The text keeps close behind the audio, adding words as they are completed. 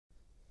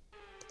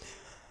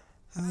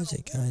How's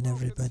it going,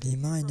 everybody?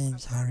 My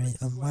name's Harry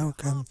and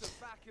welcome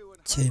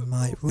to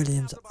my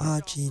Williams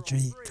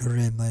RGG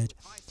career mode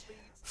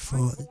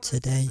for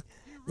today.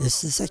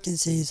 It's the second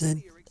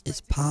season, it's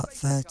part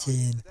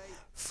 13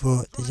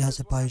 for the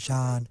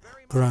Azerbaijan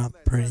Grand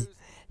Prix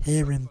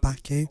here in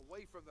Baku.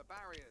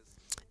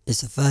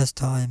 It's the first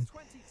time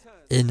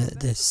in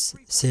this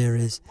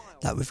series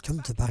that we've come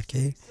to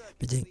Baku.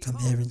 We didn't come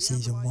here in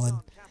season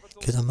 1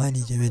 because I'm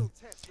only doing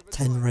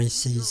 10 race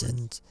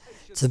seasons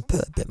to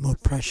put a bit more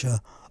pressure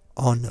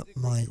on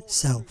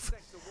myself.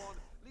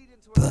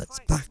 But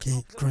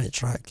Baku, great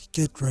track,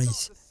 good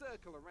race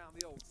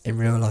in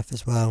real life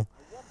as well.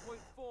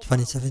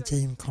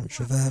 2017,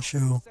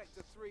 controversial,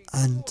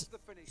 and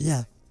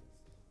yeah,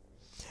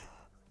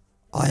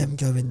 I am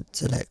going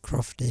to let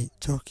Crofty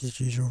talk his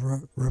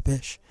usual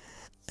rubbish,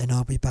 and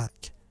I'll be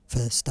back for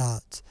the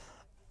start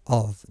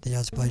of the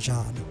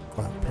Azerbaijan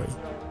Grand Prix.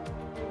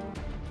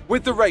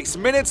 With the race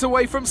minutes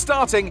away from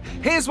starting,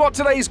 here's what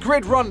today's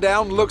grid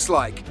rundown looks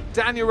like.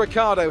 Daniel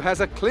Ricciardo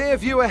has a clear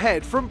view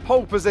ahead from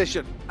pole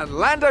position, and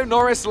Lando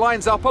Norris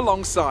lines up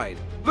alongside.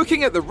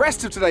 Looking at the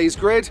rest of today's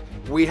grid,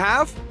 we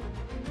have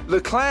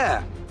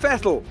Leclerc,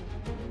 Vettel,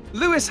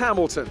 Lewis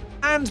Hamilton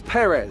and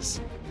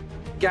Perez,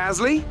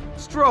 Gasly,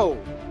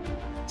 Stroll,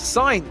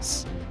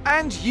 Sainz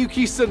and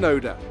Yuki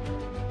Tsunoda,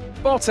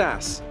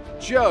 Bottas,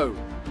 Joe,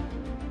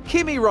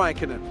 Kimi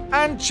Raikkonen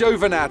and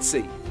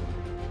Giovinazzi,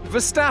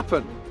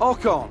 Verstappen,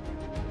 Ocon,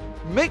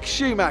 Mick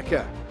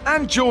Schumacher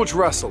and George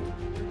Russell,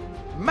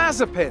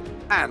 Mazepin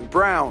and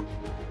Brown.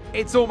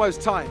 It's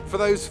almost time for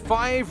those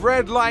 5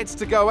 red lights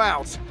to go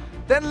out.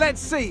 Then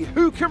let's see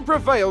who can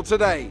prevail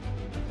today.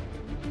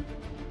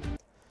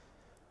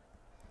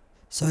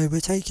 So we're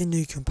taking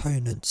new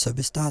components, so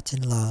we're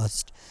starting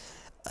last.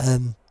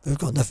 We've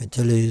got nothing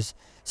to lose,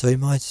 so we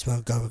might as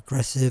well go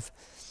aggressive.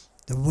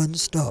 The one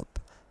stop,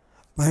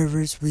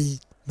 whereas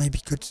we maybe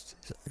could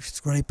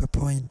scrape a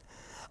point,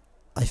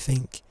 I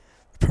think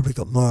we probably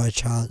got more of a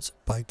chance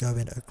by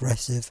going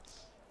aggressive.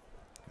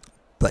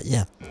 But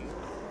yeah,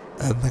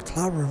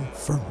 McLaren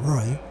front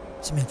row,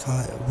 something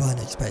I weren't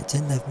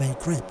expecting. They've made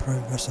great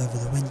progress over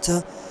the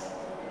winter.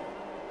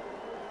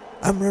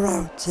 And we're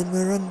out and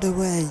we're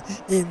underway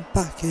in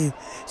Baku.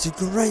 It's a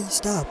great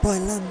start by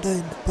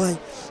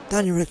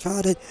Daniel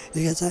Ricciardo,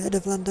 who gets ahead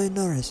of Lando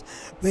Norris.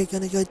 We're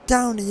going to go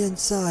down the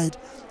inside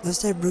of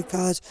several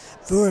cars.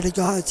 We've already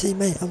got our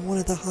teammate on one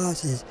of the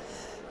Haas's.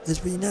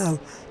 As we now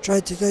try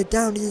to go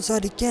down the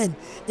inside again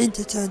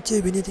into turn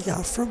 2, we need to get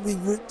our front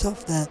wing ripped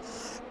off there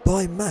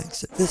by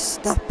Max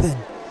Verstappen,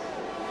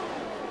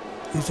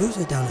 who's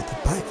also down at the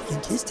back. I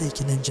think he's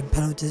taking engine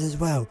penalties as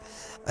well,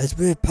 as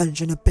we're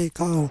punching a big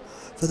hole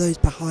for those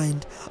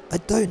behind. I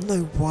don't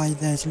know why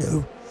there's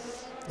little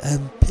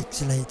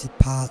pixelated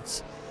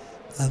parts.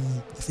 I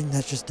think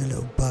that's just a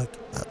little bug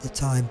at the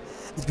time.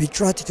 As we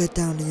tried to go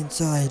down the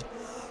inside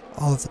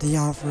of the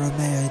Alfa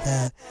Romeo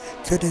there,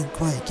 couldn't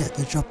quite get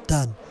the job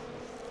done.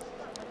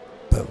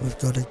 But we've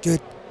got a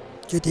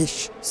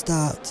goodish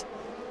start.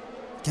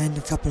 Gained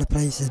a couple of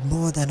places,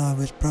 more than I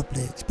was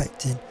probably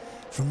expecting.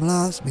 From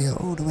last, we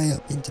got all the way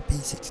up into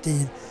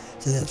P16,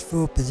 so that's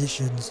 4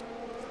 positions.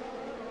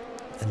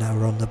 And now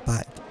we're on the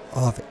back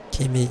of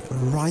Kimi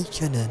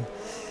Raikkonen,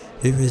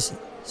 who is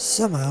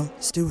somehow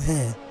still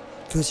here,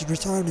 because he's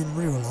retired in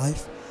real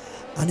life,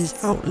 and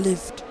he's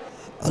outlived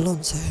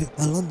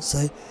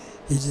Alonso,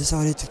 he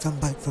decided to come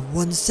back for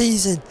 1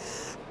 season.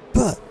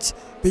 But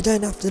we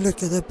don't have to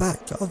look at the back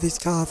of his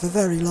car for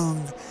very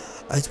long,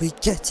 as we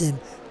get him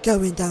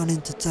going down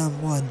into turn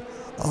 1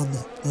 on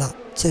lap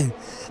 2.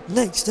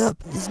 Next up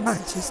is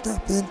Max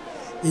Verstappen,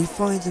 who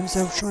finds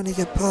himself trying to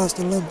get past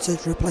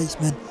Alonso's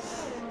replacement,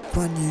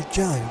 Guan Yu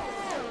Zhou.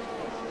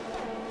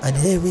 And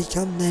here we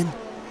come then.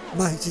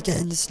 Max is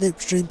getting the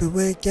slipstream, but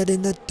we're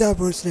getting the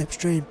double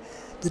slipstream,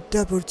 the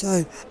double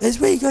toe, as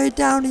we go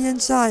down the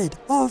inside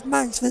of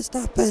Max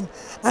Verstappen,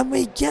 and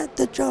we get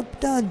the job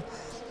done.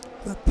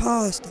 We're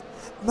past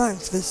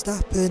Max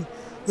Verstappen.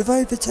 We've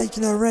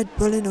overtaken a Red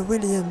Bull in a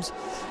Williams.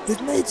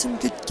 We've made some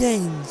good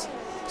gains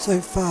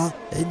so far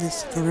in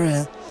this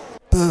career,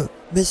 but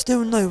we're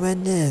still nowhere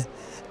near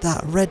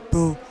that Red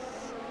Bull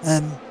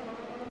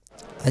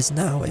is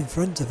now in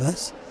front of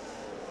us,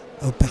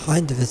 or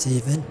behind of us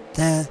even.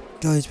 There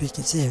goes, we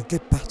can see a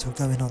good battle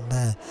going on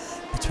there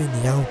between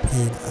the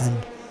Alpine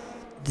and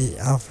the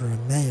Alfa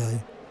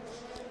Romeo.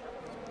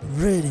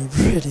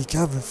 Really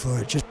covered for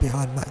it just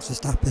behind Max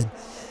Verstappen,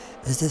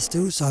 as they're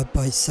still side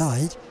by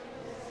side.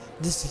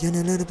 This is getting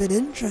a little bit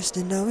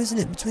interesting now, isn't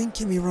it, between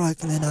Kimi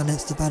Raikkonen and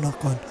Esteban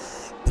Ocon.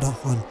 But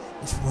Ocon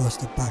is forced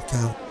to back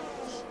out.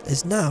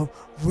 As now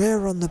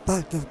we're on the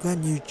back of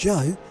Guan Yu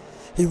Zhou,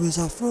 who was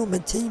our former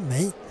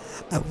teammate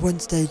at one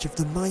stage of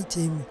the My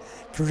Team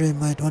career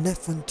mode on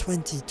F1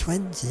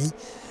 2020,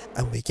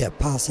 and we get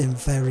past him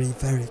very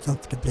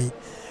comfortably.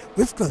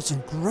 We've got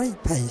some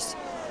great pace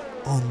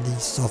on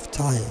these soft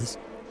tyres.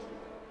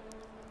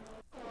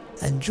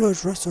 And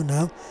George Russell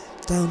now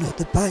down at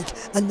the back,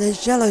 and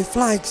there's yellow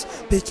flags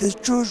because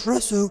George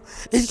Russell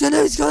he's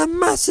got a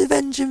massive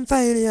engine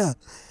failure,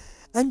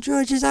 and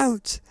George is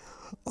out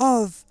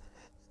of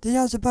the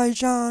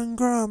Azerbaijan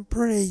Grand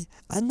Prix,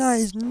 and that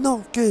is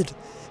not good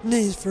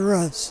news for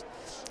us,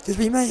 because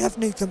we may have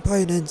new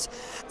components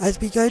as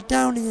we go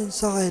down the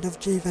inside of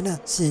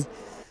Giovinazzi,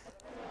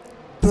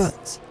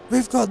 but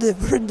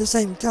we're in the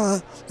same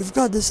car, we've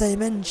got the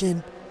same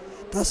engine.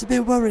 That's a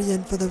bit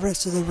worrying for the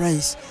rest of the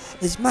race,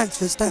 as Max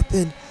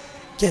Verstappen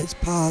gets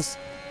past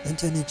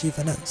Antonio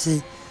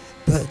Giovinazzi,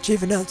 but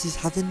Giovinazzi's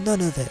having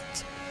none of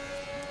it.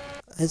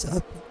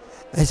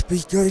 As we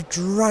go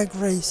drag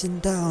racing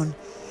down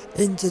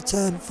into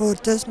turn 4,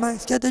 does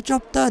Max get the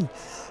job done?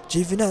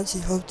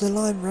 Giovinazzi holds the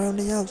line round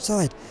the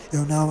outside.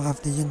 He'll now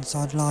have the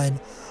inside line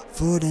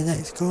for the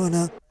next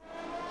corner.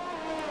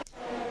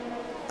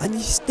 And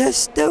they're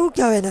still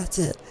going at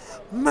it.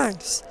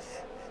 Max,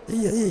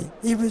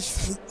 he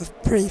was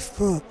pretty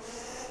thought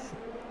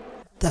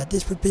that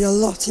this would be a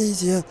lot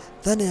easier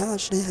than it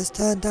actually has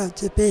turned out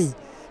to be.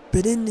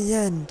 But in the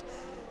end,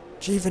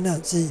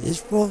 Giovinazzi is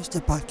forced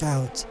to back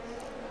out,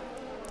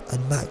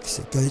 and Max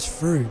goes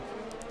through.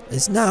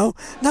 It's now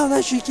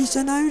that's Yuki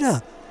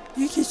Tsunoda.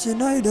 Yuki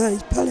Tsunoda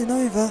is pulling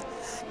over,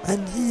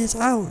 and he is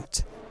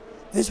out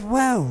as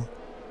well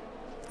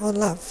on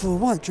lap 4.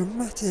 What a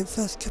dramatic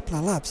first couple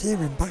of laps here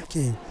in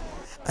Baku.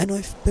 And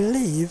I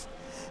believe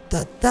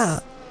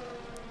that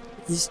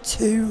is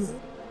two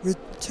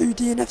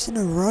DNFs in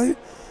a row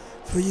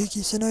for Yuki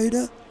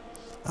Tsunoda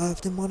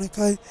after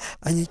Monaco.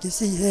 And you can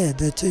see here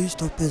the two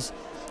stoppers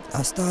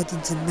are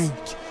starting to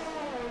make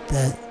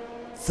their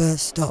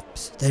first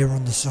stops. They were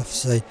on the soft,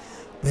 so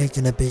we're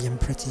going to be in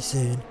pretty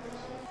soon.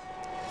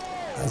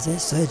 As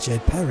there's Sergio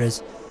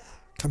Perez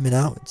coming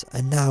out,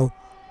 and now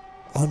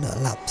on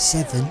lap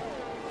 7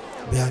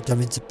 we are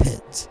going to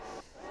pit.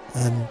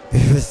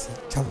 We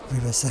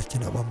were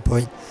second at one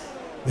point.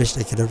 Wish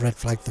they could have red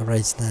flagged the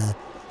race there,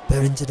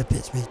 but into the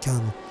pits we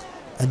come,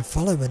 and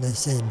following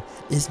us in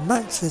is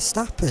Max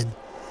Verstappen,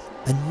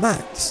 and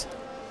Max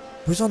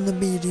was on the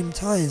medium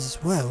tyres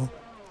as well.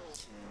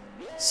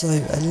 So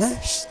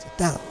unless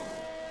that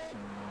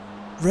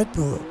Red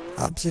Bull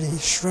absolutely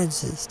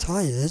shreds its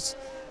tyres,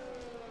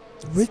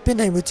 we've been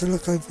able to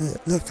look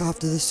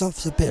after the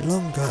softs a bit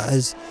longer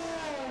as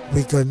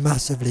we go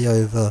massively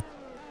over.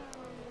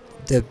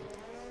 The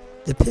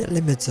pit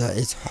limiter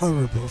is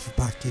horrible for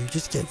Baku. You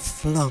just get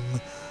flung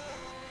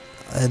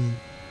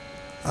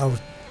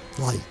out,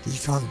 like you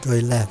can't go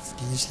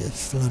left, you just get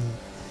flung,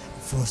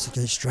 forced to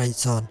go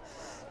straight on.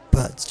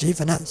 But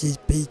Giovinazzi's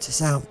beat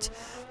us out.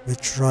 We're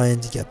trying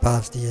to get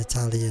past the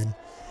Italian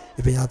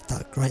who we had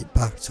that great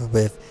battle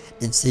with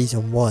in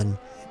season 1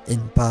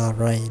 in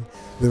Bahrain.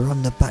 We're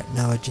on the back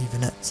now of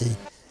Giovinazzi.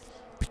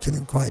 We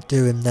couldn't quite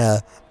do him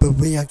there, but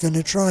we are going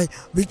to try.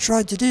 We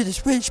tried to do the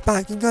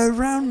switchback and go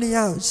around the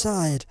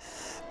outside,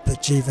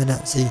 but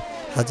Giovinazzi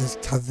had us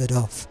covered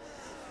off.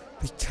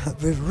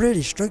 We're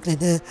really struggling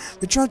here.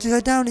 We tried to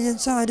go down the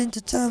inside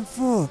into turn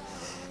 4,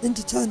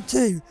 into turn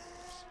 2.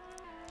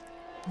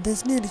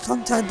 There's nearly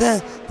contact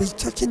there. We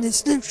took in the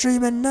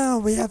slipstream, and now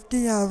we have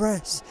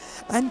DRS.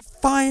 And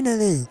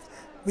finally,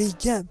 we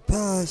get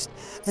past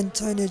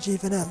Antonio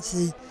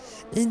Giovinazzi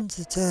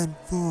into turn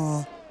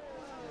 4.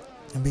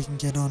 And we can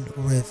get on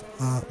with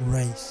our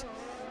race.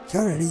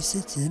 Currently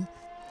sitting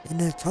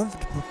in a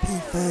comfortable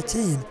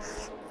P13.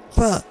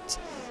 But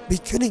we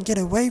couldn't get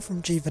away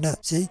from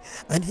Giovinazzi,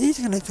 and he's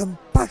going to come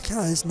back at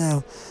us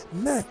now.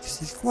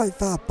 Max is quite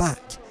far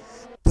back,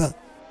 but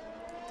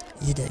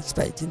you'd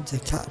expect him to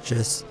catch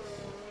us.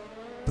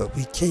 But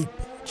we keep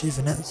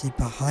Giovinazzi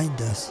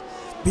behind us.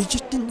 We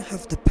just didn't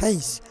have the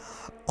pace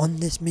on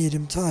this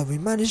medium tyre. We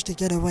managed to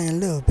get away a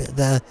little bit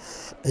there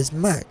as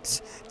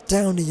Max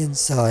down the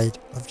inside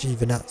of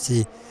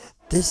Giovinazzi.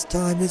 This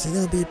time is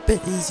going to be a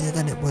bit easier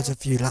than it was a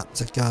few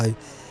laps ago.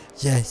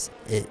 Yes,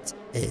 it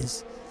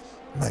is.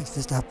 Max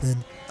Verstappen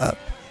up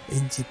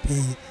into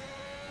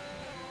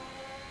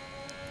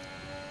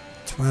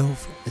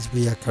P12 as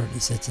we are currently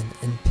sitting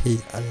in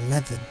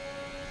P11.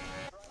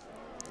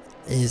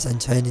 Is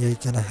Antonio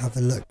going to have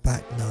a look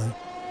back now?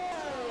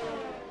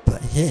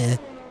 But here,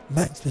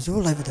 Max was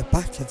all over the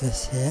back of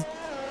us here.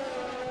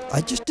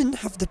 I just didn't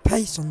have the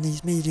pace on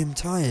these medium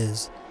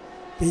tyres.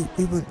 We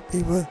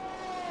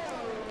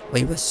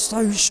were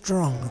so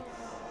strong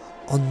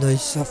on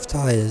those soft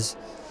tyres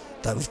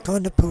that we've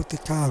kind of pulled the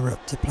car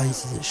up to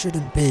places it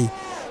shouldn't be.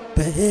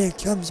 But here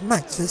comes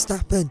Max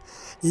Verstappen.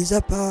 He's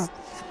up our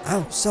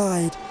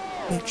outside.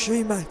 Mick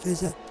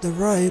Schumacher's at the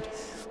road.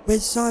 We're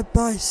side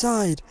by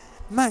side.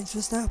 Max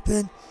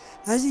Verstappen,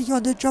 has he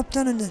got the job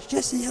done on us?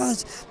 Yes, he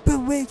has. But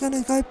we're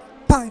going to go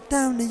back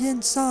down the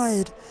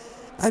inside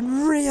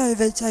and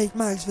re-overtake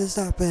Max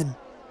Verstappen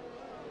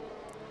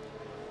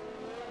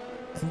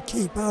and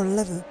keep our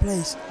 11th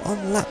place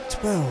on lap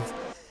 12.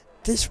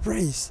 This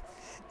race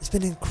has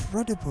been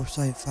incredible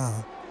so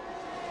far,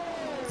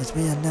 as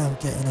we are now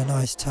getting a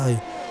nice tow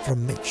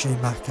from Mick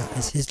Schumacher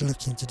as he's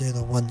looking to do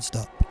the one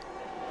stop.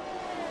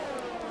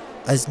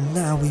 As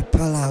now we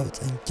pull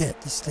out and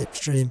get the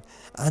slipstream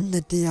and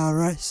the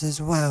DRS as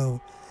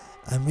well,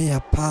 and we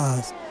are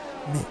past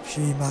Mick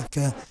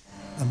Schumacher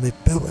And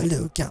we've built a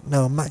little gap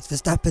now on Max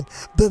Verstappen.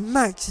 But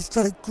Max has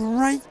got a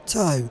great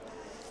toe.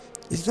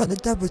 He's got the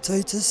double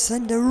toe to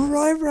send it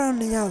right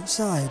round the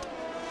outside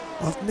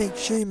of Mick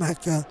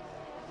Schumacher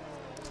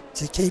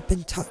to keep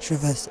in touch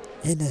with us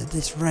in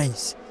this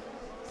race.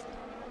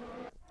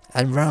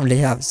 And round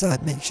the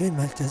outside, Mick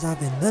Schumacher's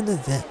having none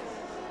of it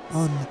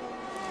on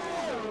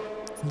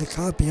the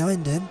car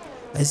behind him.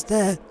 As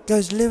there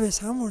goes Lewis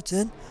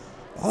Hamilton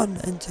on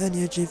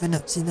Antonio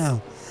Giovinazzi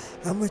now.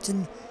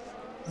 Hamilton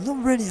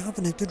not really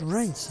having a good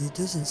race. He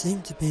doesn't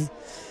seem to be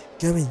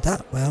going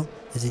that well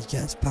as he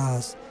gets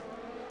past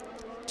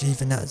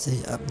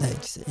Giovinazzi. Up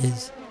next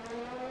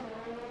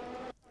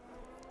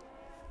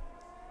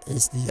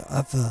is the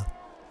other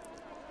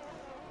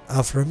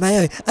Alfa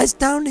Romeo. As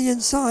down the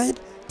inside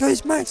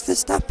goes Max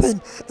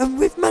Verstappen, and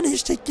we've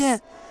managed to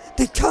get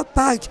the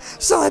cutback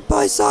side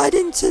by side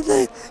into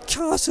the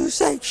castle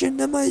section,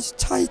 the most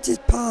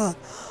tightest part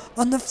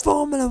on the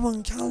Formula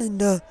 1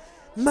 calendar.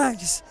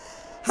 Max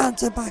had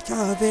to back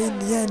out of it in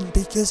the end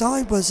because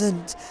I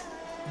wasn't.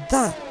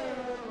 That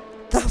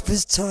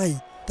was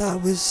tight.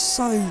 That was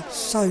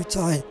so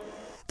tight.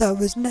 That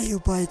was nail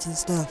biting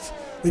stuff.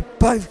 We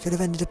both could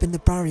have ended up in the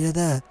barrier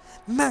there.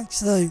 Max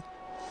though,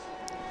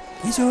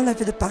 he's all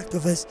over the back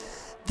of us.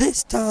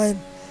 This time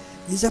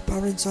he's up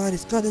our inside,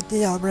 he's got a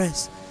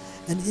DRS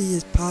and he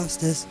is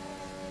past us.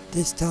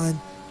 This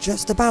time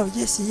just about,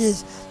 yes he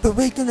is, but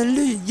we're going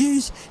to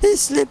use his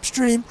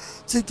slipstream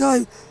to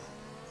go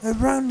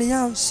around the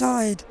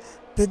outside.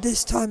 But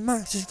this time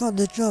Max has got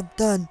the job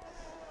done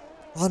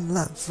on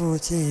lap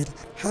 14.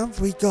 Have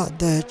we got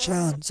the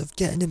chance of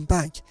getting him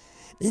back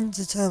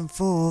into turn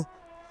 4?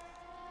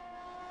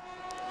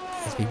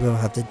 As we will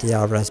have the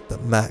DRS,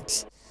 but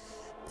Max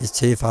is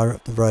too far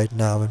up the road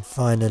now, and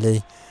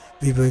finally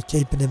we were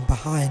keeping him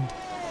behind.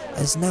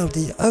 As now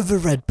the other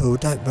Red Bull,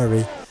 don't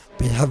worry,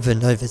 we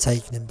haven't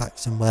overtaken him back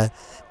somewhere.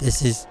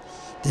 This is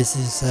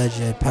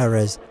Sergio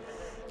Perez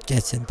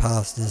getting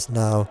past us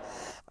now,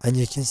 and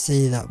you can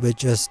see that we're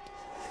just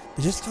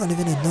kind of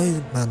in a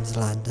no man's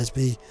land as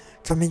we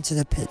come into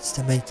the pits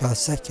to make our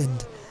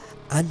second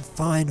and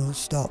final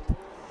stop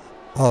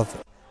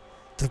of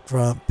the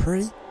Grand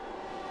Prix.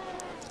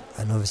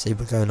 And obviously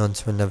we're going on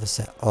to another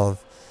set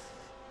of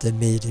the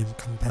medium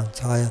compound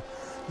tyre.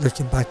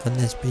 Looking back on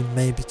this, we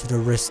maybe could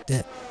have risked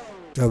it,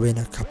 going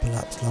a couple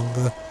laps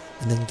longer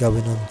and then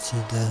going on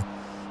to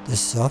the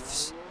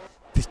softs,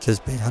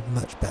 because we had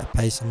much better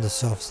pace on the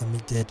softs than we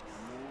did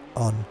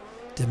on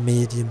the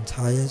medium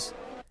tyres.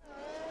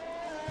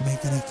 We're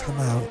going to come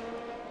out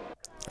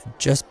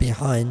just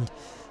behind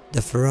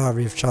the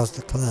Ferrari of Charles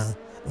Leclerc,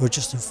 or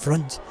just in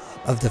front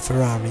of the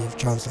Ferrari of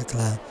Charles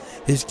Leclerc,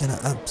 who's going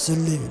to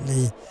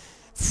absolutely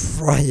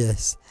fry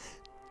us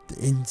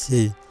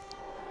into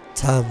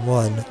turn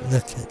 1.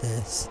 Look at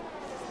this.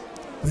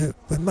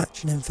 We're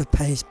matching him for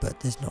pace, but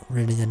there's not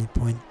really any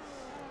point.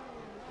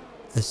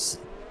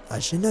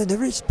 Actually no,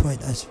 there is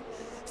point us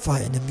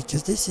fighting him,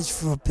 because this is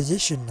for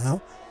position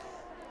now,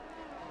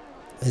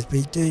 as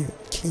we do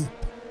keep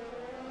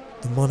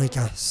the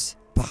Monegasque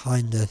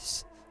behind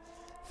us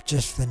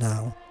just for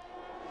now.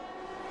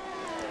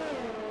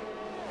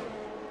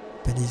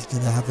 But he's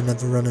going to have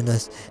another run on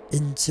us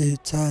into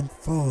turn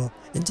 4,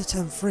 into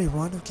turn 3.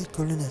 Why do I keep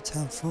calling it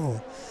turn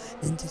 4?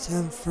 Into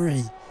turn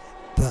 3,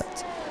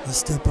 but he's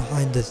still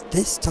behind us.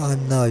 This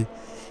time though,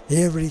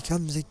 here he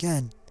comes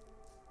again,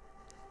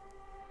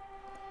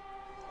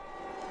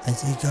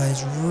 as he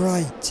goes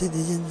right to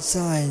the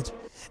inside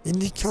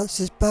and he cuts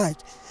us back.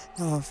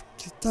 Oh,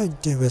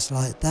 don't do us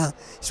like that.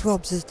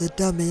 Swaps us the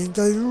dummy and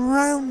goes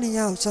round the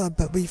outside,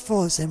 but we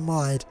force him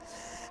wide.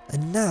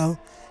 And now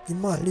he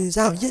might lose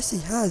out. Yes, he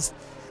has.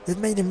 They've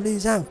made him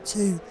lose out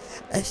to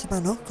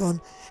Esteban Ocon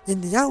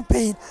in the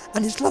Alpine,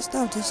 and he's lost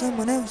out to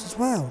someone else as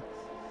well.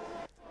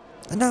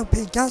 And now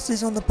Pierre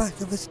Gasly's on the back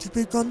of us because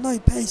we've got no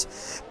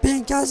pace.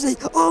 Pierre Gasly,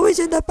 oh, he's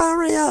in the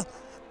barrier.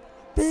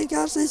 Pierre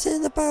Gasly's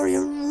in the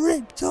barrier,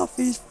 ripped off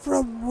his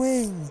front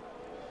wing.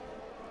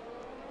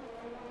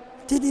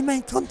 Did he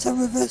make contact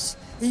with us?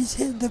 He's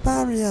hit the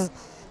barrier.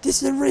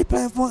 This is a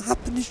replay of what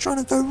happened. He's trying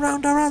to go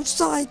round our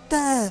outside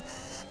there,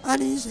 and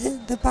he's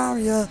hit the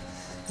barrier.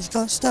 He's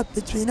got stuck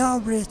between our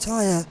rear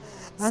tyre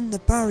and the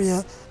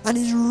barrier, and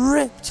he's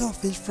ripped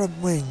off his front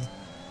wing.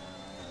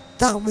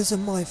 That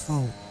wasn't my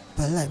fault,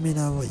 but let me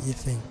know what you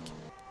think.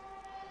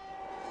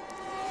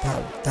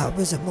 That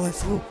wasn't my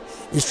fault.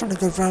 He's trying to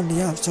go round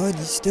the outside.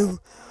 He's still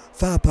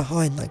far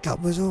behind. That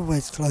gap was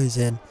always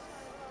closing.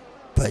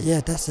 But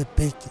yeah, that's a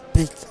big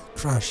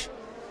crash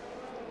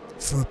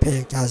for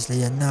Pierre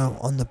Gasly, and now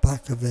on the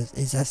back of it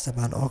is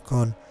Esteban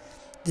Ocon.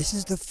 This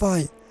is the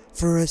fight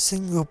for a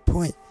single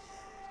point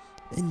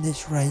in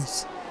this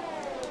race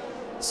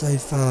so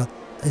far.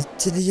 As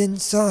to the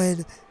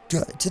inside,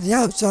 to the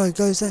outside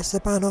goes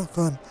Esteban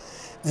Ocon.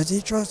 As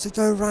he tries to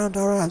go round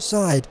our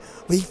outside,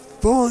 we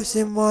force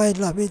him wide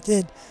like we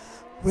did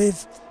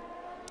with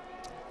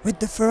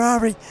the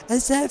Ferrari,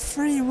 as they're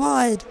 3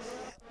 wide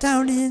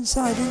down the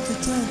inside into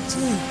turn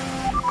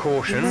 2.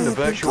 Caution, the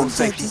virtual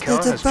safety car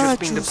has just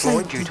been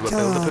deployed due to a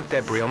build-up of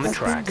debris on the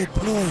track.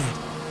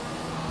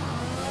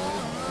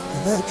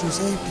 virtual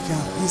safety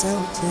car is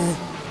out here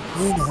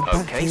in Baku.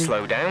 Okay,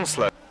 slow down,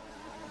 slow.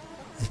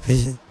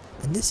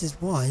 And this is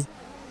why,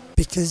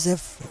 because if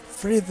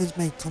 3 of us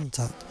made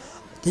contact,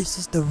 this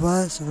is the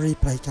worst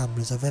replay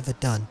cameras I've ever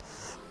done.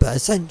 But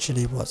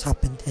essentially what's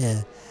happened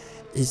here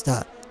is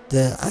that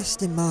the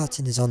Aston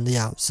Martin is on the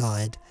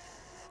outside,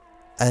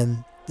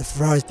 the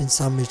Ferrari's been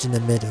sandwiched in the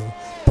middle,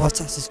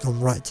 Bottas has gone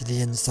right to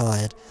the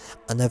inside,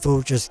 and they've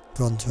all just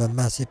gone to a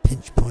massive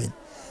pinch point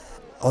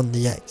on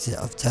the exit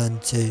of turn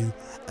 2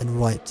 and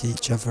wiped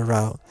each other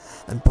out,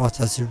 and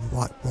Bottas has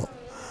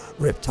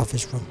ripped off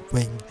his front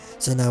wing.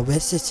 So now we're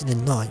sitting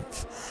in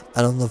 9th,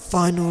 and on the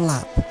final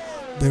lap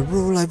we're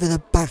all over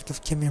the back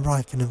of Kimi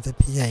Raikkonen for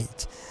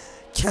P8.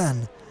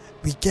 Can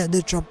we get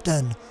the job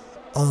done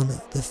on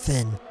the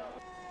fin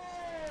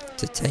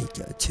to take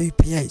 2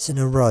 P8s in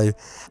a row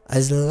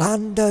as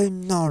Lando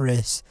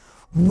Norris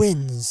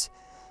wins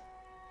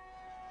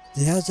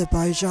the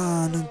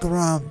Azerbaijan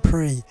Grand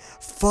Prix,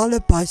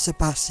 followed by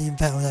Sebastian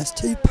Vettel? That's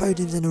 2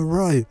 podiums in a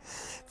row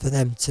for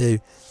them two.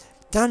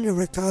 Daniel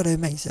Ricciardo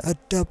makes it a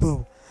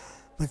double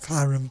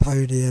McLaren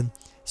podium.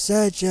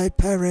 Sergio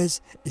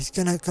Perez is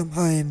going to come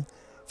home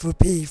for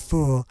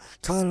P4.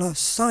 Carlos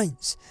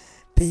Sainz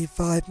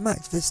P5.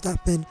 Max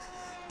Verstappen,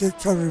 good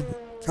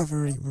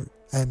recovery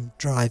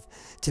drive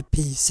to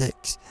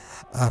P6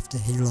 after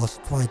he lost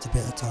quite a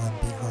bit of time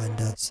behind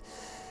us.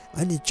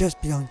 Only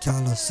just beyond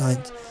Carlos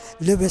Sainz,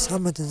 Lewis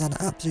Hamilton's an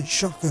absolute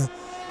shocker,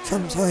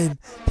 comes home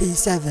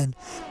P7,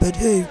 but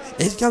who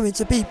is going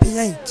to be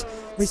P8?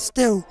 We're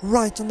still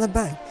right on the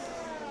back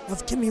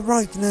of Kimi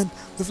Raikkonen.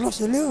 We've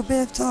lost a little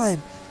bit of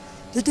time.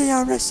 The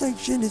DRS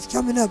section is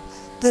coming up,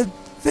 the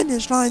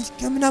finish line's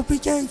coming up, we're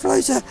getting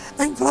closer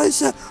and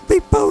closer. We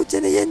pull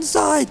to the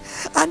inside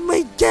and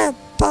we get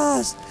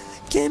past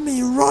Kimi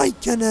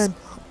Raikkonen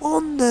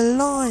on the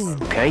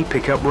line. Okay,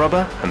 pick up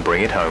rubber and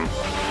bring it home.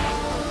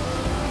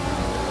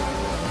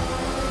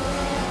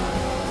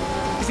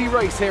 Easy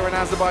race here in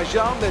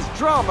Azerbaijan. There's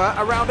drama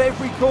around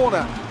every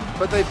corner,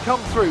 but they've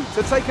come through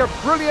to take a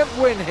brilliant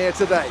win here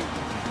today.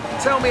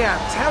 Tell me, Ant,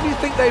 how do you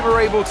think they were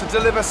able to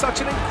deliver such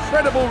an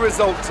incredible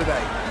result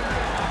today?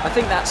 I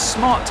think that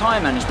smart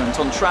time management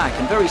on track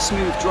and very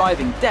smooth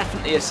driving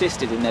definitely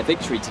assisted in their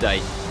victory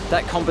today.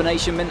 That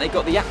combination meant they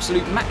got the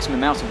absolute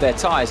maximum out of their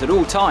tyres at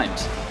all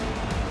times.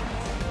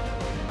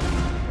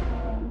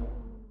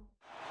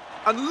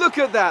 And look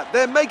at that,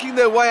 they're making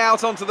their way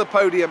out onto the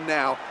podium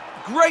now.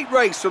 Great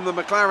race from the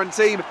McLaren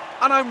team,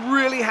 and I'm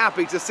really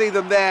happy to see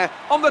them there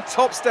on the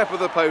top step of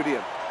the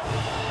podium.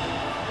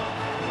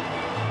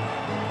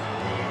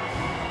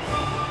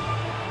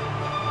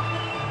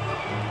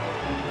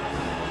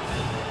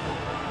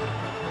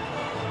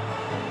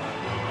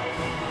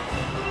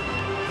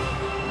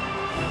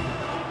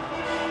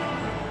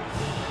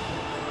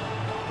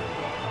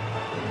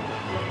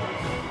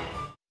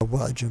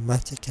 What a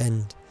dramatic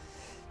end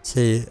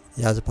to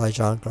the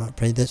Azerbaijan Grand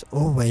Prix. There's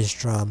always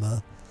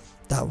drama.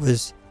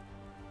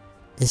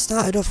 It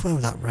started off well,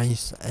 that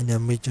race, and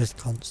then we just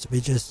turned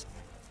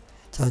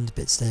a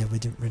bit stale. We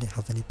didn't really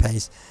have any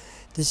pace.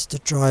 This is the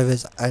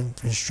drivers and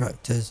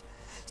constructors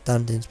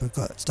standings. We've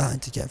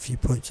starting to get a few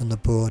points on the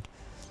board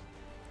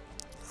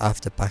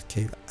after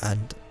Baku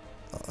and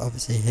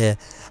obviously here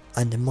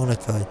and in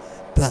Monaco.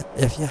 But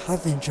if you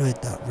have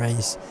enjoyed that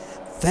race,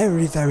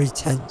 very, very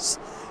tense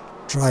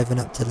driving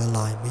up to the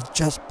line. We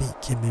just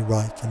beat Kimi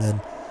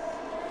Raikkonen.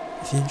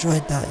 If you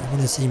enjoyed that, you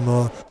want to see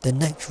more, the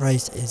next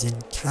race is in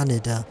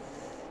Canada,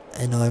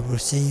 and I will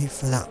see you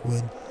for that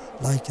one.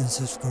 Like and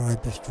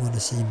subscribe if you want to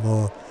see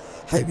more.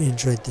 Hope you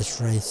enjoyed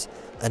this race,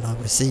 and I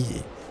will see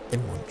you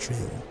in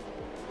Montreal.